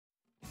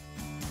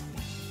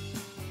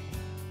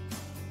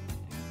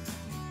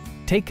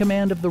Take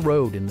command of the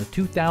road in the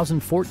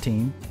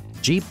 2014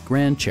 Jeep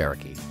Grand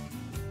Cherokee.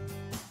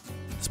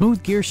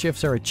 Smooth gear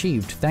shifts are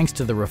achieved thanks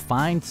to the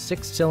refined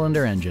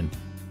 6-cylinder engine.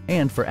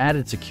 And for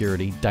added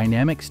security,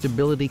 dynamic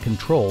stability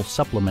control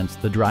supplements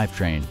the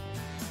drivetrain.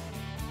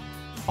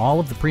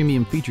 All of the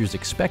premium features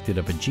expected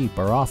of a Jeep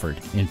are offered,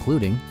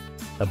 including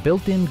a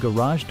built-in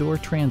garage door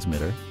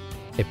transmitter,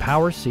 a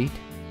power seat,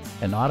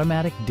 an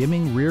automatic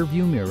dimming rear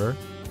view mirror,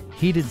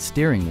 heated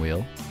steering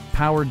wheel,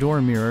 power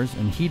door mirrors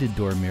and heated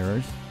door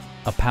mirrors,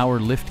 a power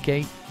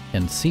liftgate,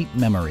 and seat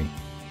memory.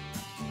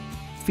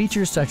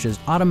 Features such as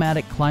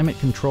automatic climate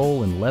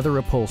control and leather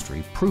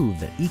upholstery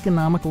prove that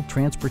economical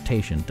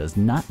transportation does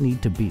not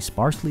need to be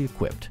sparsely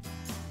equipped.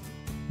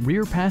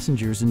 Rear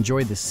passengers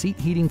enjoy the seat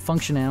heating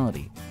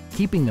functionality,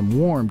 keeping them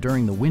warm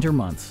during the winter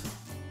months.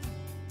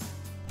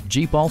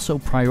 Jeep also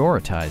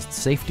prioritized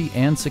safety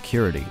and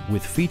security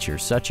with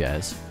features such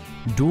as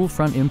dual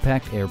front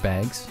impact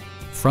airbags,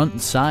 front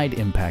and side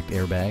impact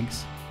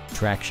airbags,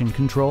 traction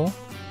control,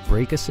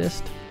 brake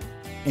assist,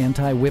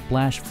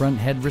 anti-whiplash front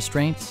head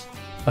restraints,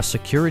 a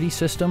security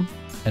system,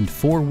 and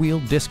 4-wheel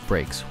disc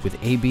brakes with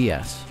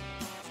ABS.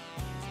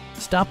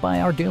 Stop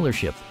by our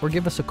dealership or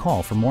give us a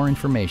call for more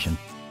information.